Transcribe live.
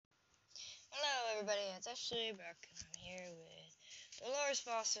everybody, it's Ashley Brock, and I'm here with Dolores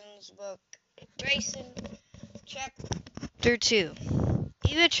Fawson's book, Grayson, Chapter 2.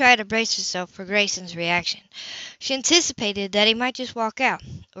 Eva tried to brace herself for Grayson's reaction. She anticipated that he might just walk out,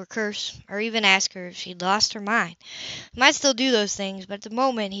 or curse, or even ask her if she'd lost her mind. He might still do those things, but at the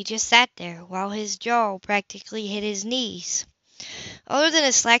moment he just sat there, while his jaw practically hit his knees. Other than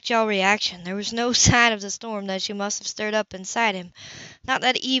a slack-jaw reaction, there was no sign of the storm that she must have stirred up inside him. Not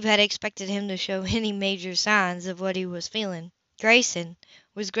that Eve had expected him to show any major signs of what he was feeling. Grayson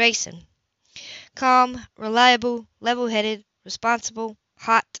was Grayson. Calm, reliable, level-headed, responsible,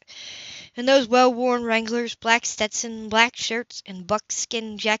 hot. In those well-worn Wranglers, black Stetson, black shirts, and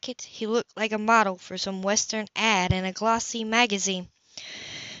buckskin jacket, he looked like a model for some Western ad in a glossy magazine.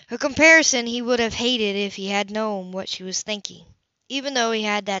 A comparison he would have hated if he had known what she was thinking. Even though he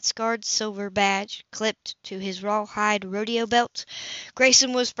had that scarred silver badge clipped to his rawhide rodeo belt,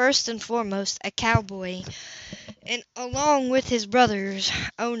 Grayson was first and foremost a cowboy, and along with his brothers,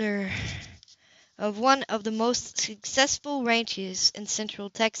 owner of one of the most successful ranches in central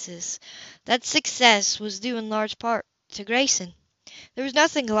Texas. That success was due in large part to Grayson. There was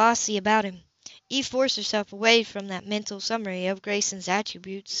nothing glossy about him. Eve forced herself away from that mental summary of Grayson's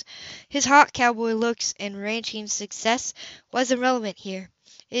attributes. His hot cowboy looks and ranching success wasn't relevant here.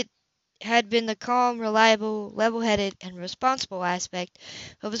 It had been the calm, reliable, level-headed, and responsible aspect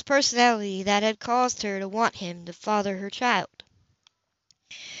of his personality that had caused her to want him to father her child.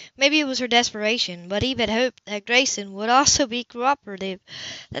 Maybe it was her desperation, but Eve had hoped that Grayson would also be cooperative.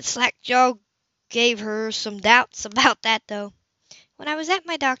 That slack jaw gave her some doubts about that, though. When I was at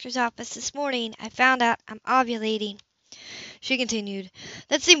my doctor's office this morning, I found out I'm ovulating, she continued.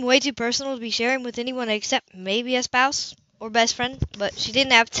 That seemed way too personal to be sharing with anyone except maybe a spouse or best friend, but she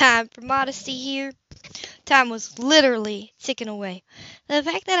didn't have time for modesty here. Time was literally ticking away. The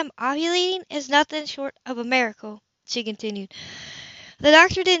fact that I'm ovulating is nothing short of a miracle, she continued. The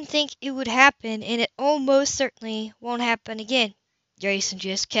doctor didn't think it would happen, and it almost certainly won't happen again. Grayson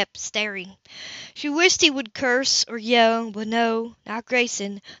just kept staring. She wished he would curse or yell, but no, not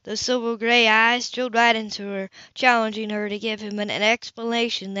Grayson. Those silver-gray eyes drilled right into her, challenging her to give him an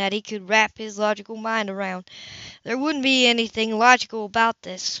explanation that he could wrap his logical mind around. There wouldn't be anything logical about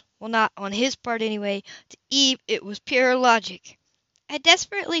this. Well, not on his part anyway. To Eve, it was pure logic. I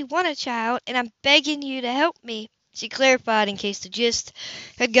desperately want a child, and I'm begging you to help me, she clarified in case the gist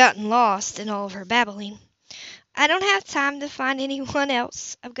had gotten lost in all of her babbling. I don't have time to find anyone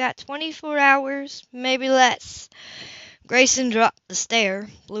else. I've got 24 hours, maybe less. Grayson dropped the stare,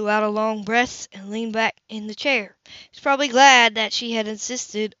 blew out a long breath, and leaned back in the chair. He was probably glad that she had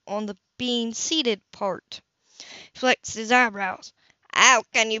insisted on the being seated part. He flexed his eyebrows. How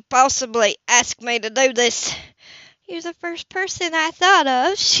can you possibly ask me to do this? You're the first person I thought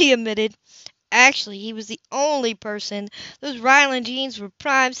of, she admitted. Actually, he was the only person. Those Ryland genes were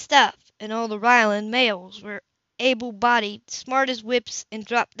prime stuff, and all the Ryland males were able-bodied, smart as whips, and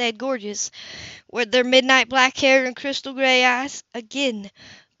drop-dead gorgeous, with their midnight black hair and crystal-gray eyes. Again,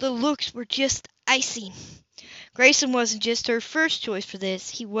 the looks were just icing. Grayson wasn't just her first choice for this,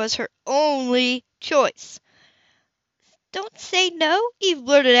 he was her only choice. Don't say no, Eve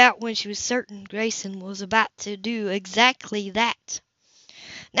blurted out when she was certain Grayson was about to do exactly that.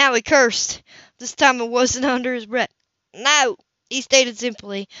 Now he cursed. This time it wasn't under his breath. No, he stated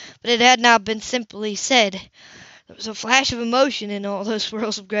simply, but it had not been simply said. There was a flash of emotion in all those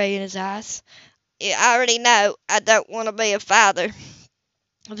swirls of gray in his eyes. You already know I don't want to be a father.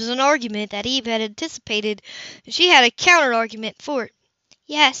 It was an argument that Eve had anticipated, and she had a counter-argument for it.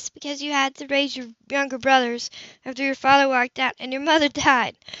 Yes, because you had to raise your younger brothers after your father walked out and your mother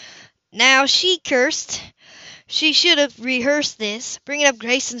died. Now she cursed. She should have rehearsed this. Bringing up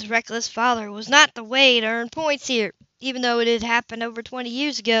Grayson's reckless father was not the way to earn points here, even though it had happened over 20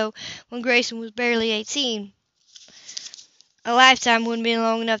 years ago when Grayson was barely 18. A lifetime wouldn't be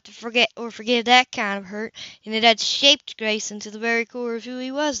long enough to forget or forgive that kind of hurt, and it had shaped Grayson to the very core of who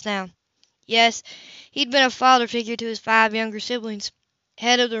he was now. Yes, he'd been a father figure to his 5 younger siblings,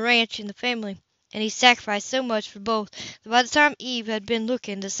 head of the ranch and the family, and he sacrificed so much for both that by the time Eve had been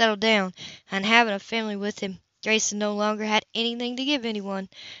looking to settle down and having a family with him, Grayson no longer had anything to give anyone,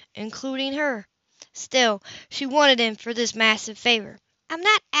 including her. Still, she wanted him for this massive favor. I'm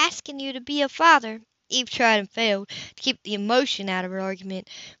not asking you to be a father. Eve tried and failed to keep the emotion out of her argument,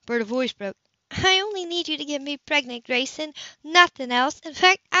 but her voice broke. I only need you to get me pregnant, Grayson. Nothing else. In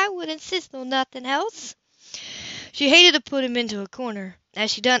fact, I would insist on nothing else. She hated to put him into a corner, as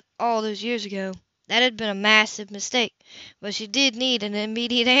she'd done all those years ago. That had been a massive mistake, but she did need an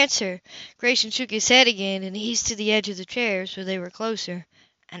immediate answer. Grayson shook his head again and eased to the edge of the chair so they were closer,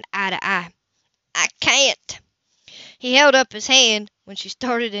 and eye to eye. I can't. He held up his hand when she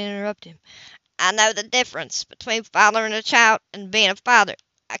started to interrupt him. I know the difference between fathering a child and being a father.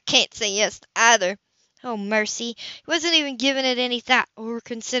 I can't say yes to either. Oh, mercy. He wasn't even giving it any thought or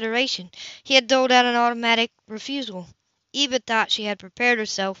consideration. He had doled out an automatic refusal. Eva thought she had prepared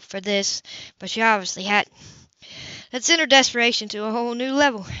herself for this, but she obviously hadn't. That sent her desperation to a whole new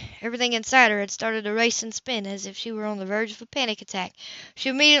level. Everything inside her had started to race and spin as if she were on the verge of a panic attack. She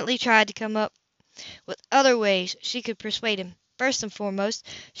immediately tried to come up with other ways she could persuade him. First and foremost,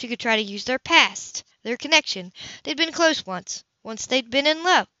 she could try to use their past, their connection. They'd been close once. Once they'd been in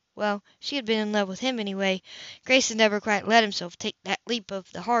love. Well, she had been in love with him anyway. Grayson never quite let himself take that leap of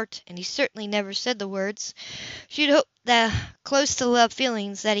the heart, and he certainly never said the words. She'd hoped the close-to-love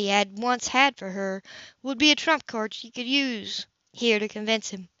feelings that he had once had for her would be a trump card she could use here to convince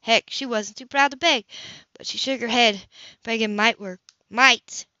him. Heck, she wasn't too proud to beg, but she shook her head. Begging might work.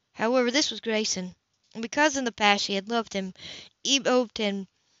 Might. However, this was Grayson, and because in the past she had loved him, Eve owed him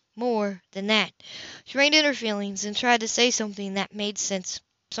more than that. She reined in her feelings and tried to say something that made sense,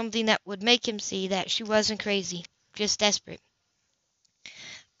 something that would make him see that she wasn't crazy, just desperate.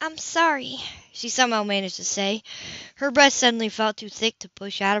 I'm sorry, she somehow managed to say. Her breath suddenly felt too thick to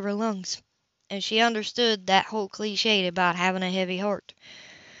push out of her lungs, and she understood that whole cliche about having a heavy heart.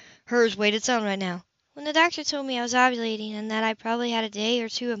 Hers weighed its own right now. When the doctor told me I was ovulating and that I probably had a day or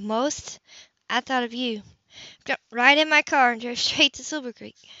two at most, I thought of you. Jumped right in my car and drove straight to Silver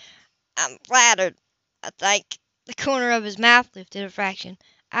Creek. I'm flattered, I think. The corner of his mouth lifted a fraction.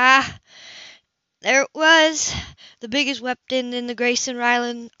 Ah, there it was, the biggest weapon in the Grayson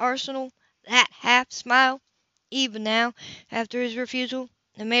Ryland arsenal, that half-smile. Even now, after his refusal,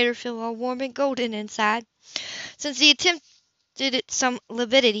 it made her feel all warm and golden inside. Since he attempted it some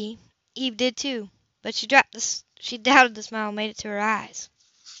lividity, Eve did too, but she doubted the smile made it to her eyes.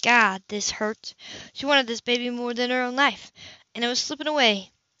 God, this hurt. She wanted this baby more than her own life, and it was slipping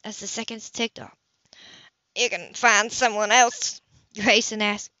away as the seconds ticked off. You can find someone else, Grayson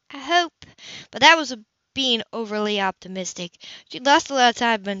asked. I hope, but that was being overly optimistic. She'd lost a lot of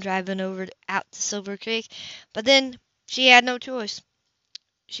time when driving out to Silver Creek, but then she had no choice.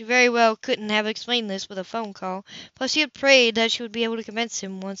 She very well couldn't have explained this with a phone call, plus she had prayed that she would be able to convince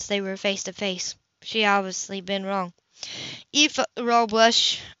him once they were face to face. She had obviously been wrong. Eve felt the raw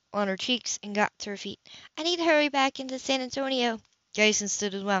blush on her cheeks and got to her feet. I need to hurry back into San Antonio. Grayson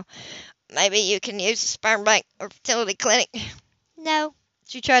stood as well. Maybe you can use the sperm bank or fertility clinic. No.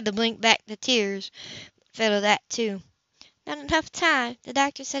 She tried to blink back the tears, but failed at that too. Not enough time. The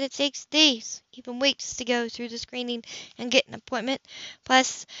doctor said it takes days, even weeks, to go through the screening and get an appointment.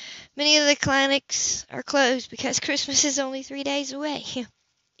 Plus, many of the clinics are closed because Christmas is only 3 days away. He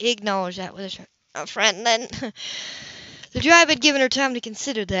acknowledged that with a shrug. A friend, then. The drive had given her time to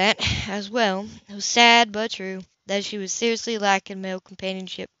consider that, as well. It was sad but true that she was seriously lacking male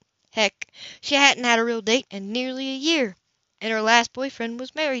companionship. Heck, she hadn't had a real date in nearly a year, and her last boyfriend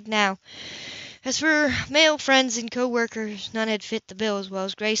was married now. As for male friends and co-workers, none had fit the bill as well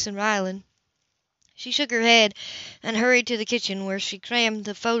as Grayson Ryland. She shook her head and hurried to the kitchen, where she crammed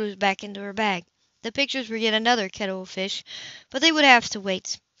the photos back into her bag. The pictures were yet another kettle of fish, but they would have to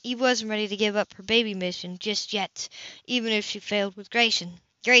wait. Eve wasn't ready to give up her baby mission just yet, even if she failed with Grayson.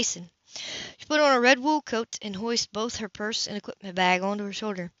 She put on a red wool coat and hoisted both her purse and equipment bag onto her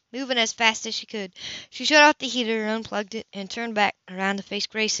shoulder. Moving as fast as she could, she shut off the heater, unplugged it, and turned back around to face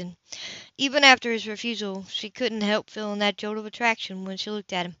Grayson. Even after his refusal, she couldn't help feeling that jolt of attraction when she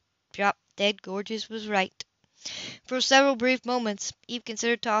looked at him. Drop-dead gorgeous was right. For several brief moments, Eve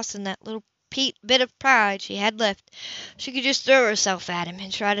considered tossing that little bit of pride she had left. She could just throw herself at him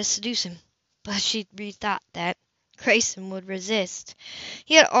and try to seduce him. But she rethought that. Grayson would resist.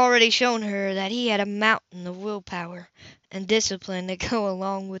 He had already shown her that he had a mountain of willpower and discipline to go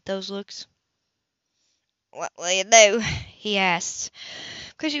along with those looks. What will you do? He asked.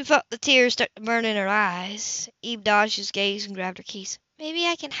 Because she felt the tears start to burn in her eyes. Eve dodged his gaze and grabbed her keys. Maybe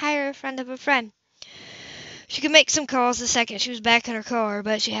I can hire a friend of a friend. She could make some calls the second she was back in her car,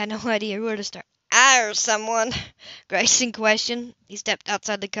 but she had no idea where to start. Hire someone? Grayson questioned. He stepped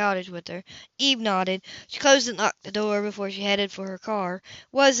outside the cottage with her. Eve nodded. She closed and locked the door before she headed for her car. It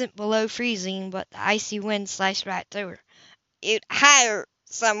wasn't below freezing, but the icy wind sliced right through her. You'd hire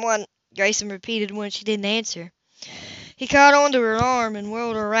someone, Grayson repeated when she didn't answer. He caught onto her arm and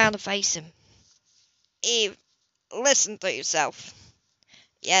whirled her around to face him. Eve, listen to yourself.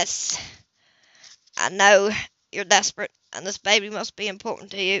 Yes, I know you're desperate, and this baby must be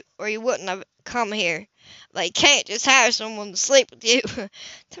important to you, or you wouldn't have come here. But you can't just hire someone to sleep with you. To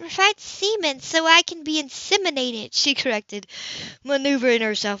provide semen so I can be inseminated, she corrected, maneuvering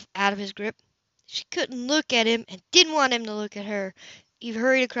herself out of his grip. She couldn't look at him and didn't want him to look at her. Eve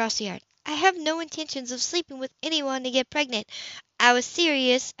hurried across the yard. I have no intentions of sleeping with anyone to get pregnant. I was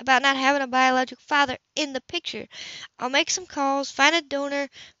serious about not having a biological father in the picture. I'll make some calls, find a donor,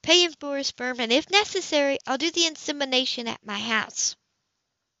 pay him for his sperm, and if necessary, I'll do the insemination at my house.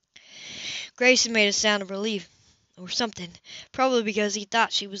 Grayson made a sound of relief, or something, probably because he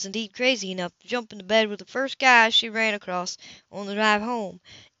thought she was indeed crazy enough to jump into bed with the first guy she ran across on the drive home.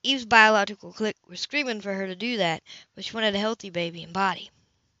 Eve's biological clique was screaming for her to do that, but she wanted a healthy baby and body.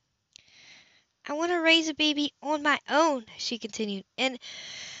 I want to raise a baby on my own, she continued, and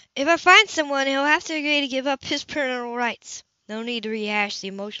if I find someone, he'll have to agree to give up his parental rights. No need to rehash the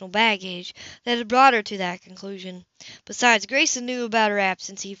emotional baggage that had brought her to that conclusion. Besides, Grayson knew about her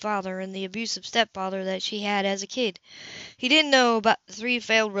absentee father and the abusive stepfather that she had as a kid. He didn't know about the 3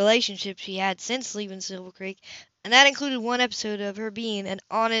 failed relationships she had since leaving Silver Creek, and that included one episode of her being an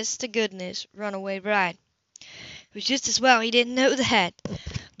honest-to-goodness runaway bride. It was just as well he didn't know that.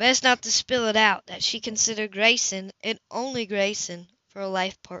 Best not to spill it out that she considered Grayson, and only Grayson, for a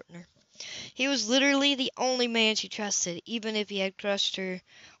life partner. He was literally the only man she trusted, even if he had crushed her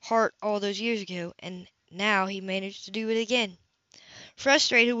heart all those years ago, and now he managed to do it again.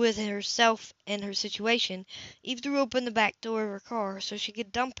 Frustrated with herself and her situation, Eve threw open the back door of her car so she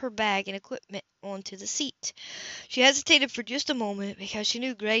could dump her bag and equipment onto the seat. She hesitated for just a moment because she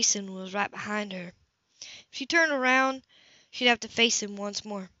knew Grayson was right behind her. If she turned around, she'd have to face him once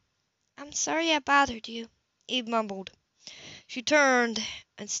more. I'm sorry I bothered you, Eve mumbled. She turned,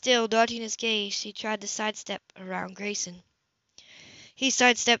 and still dodging his gaze, she tried to sidestep around Grayson. He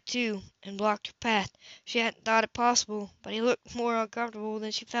sidestepped too, and blocked her path. She hadn't thought it possible, but he looked more uncomfortable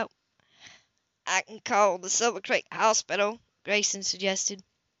than she felt. I can call the Silver Creek Hospital, Grayson suggested.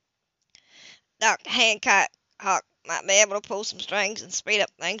 Dr. Hancock might be able to pull some strings and speed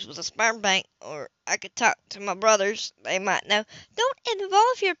up things with a sperm bank, or I could talk to my brothers. They might know. Don't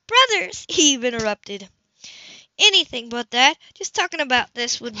involve your brothers, Eve interrupted. Anything but that. Just talking about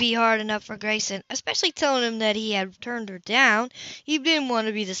this would be hard enough for Grayson, especially telling him that he had turned her down. He didn't want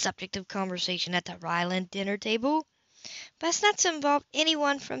to be the subject of conversation at the Ryland dinner table. Best not to involve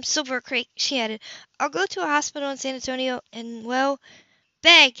anyone from Silver Creek, she added. I'll go to a hospital in San Antonio and, well,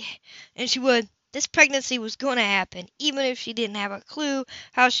 beg. And she would. This pregnancy was going to happen, even if she didn't have a clue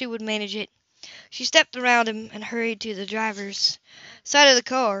how she would manage it. She stepped around him and hurried to the driver's side of the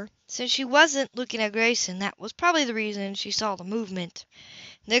car. Since she wasn't looking at Grayson, that was probably the reason she saw the movement.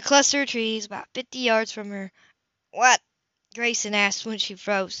 The cluster of trees about 50 yards from her. What? Grayson asked when she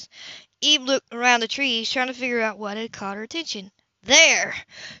froze. Eve looked around the trees, trying to figure out what had caught her attention. There!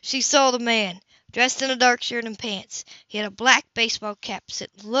 She saw the man, dressed in a dark shirt and pants. He had a black baseball cap set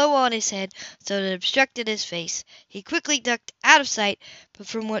low on his head so that it obstructed his face. He quickly ducked out of sight, but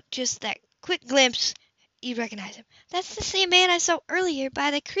from just that quick glimpse, Eve recognized him. That's the same man I saw earlier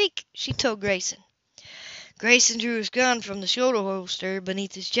by the creek, she told Grayson. Grayson drew his gun from the shoulder holster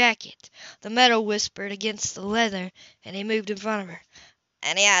beneath his jacket. The metal whispered against the leather, and he moved in front of her.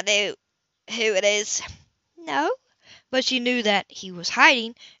 Any idea who it is? No, but she knew that he was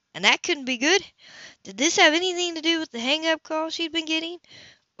hiding, and that couldn't be good. Did this have anything to do with the hang-up call she'd been getting?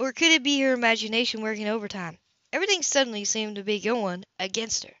 Or could it be her imagination working overtime? Everything suddenly seemed to be going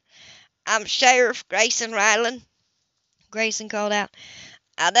against her. I'm Sheriff Grayson Ryland, Grayson called out.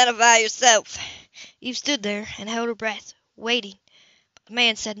 Identify yourself. Eve stood there and held her breath, waiting. But the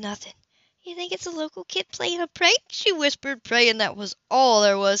man said nothing. You think it's a local kid playing a prank? She whispered, praying that was all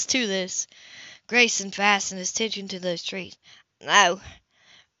there was to this. Grayson fastened his attention to those trees. No,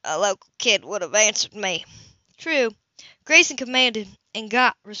 a local kid would have answered me. True. Grayson commanded and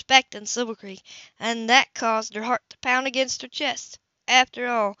got respect in Silver Creek, and that caused her heart to pound against her chest. After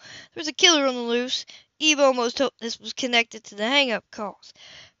all, there was a killer on the loose. Eve almost hoped this was connected to the hang-up calls.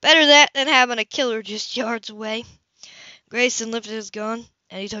 Better that than having a killer just yards away. Grayson lifted his gun,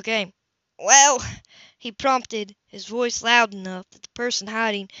 and he took aim. Well, he prompted, his voice loud enough that the person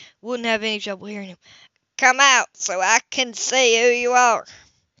hiding wouldn't have any trouble hearing him. Come out so I can see who you are.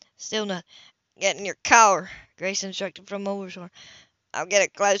 Still nothing. Get in your car, Grayson instructed from over his shoulder. I'll get a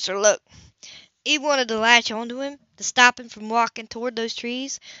closer look. Eve wanted to latch onto him, to stop him from walking toward those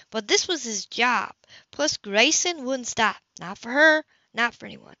trees, but this was his job. Plus, Grayson wouldn't stop. Not for her, not for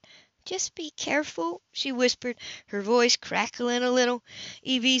anyone. Just be careful, she whispered, her voice crackling a little.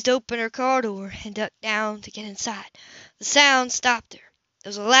 Eve eased open her car door and ducked down to get inside. The sound stopped her. It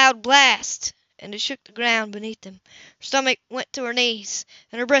was a loud blast, and it shook the ground beneath them. Her stomach went to her knees,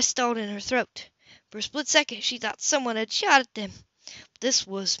 and her breath stalled in her throat. For a split second, she thought someone had shot at them. This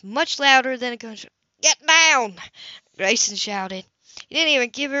was much louder than a gunshot. Get down! Grayson shouted. He didn't even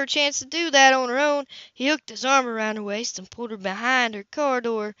give her a chance to do that on her own. He hooked his arm around her waist and pulled her behind her car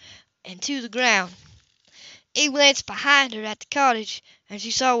door and to the ground. He glanced behind her at the cottage, and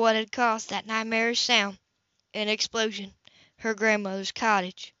she saw what had caused that nightmarish sound. An explosion. Her grandmother's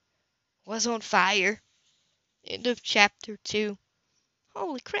cottage was on fire. End of chapter 2.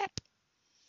 Holy crap.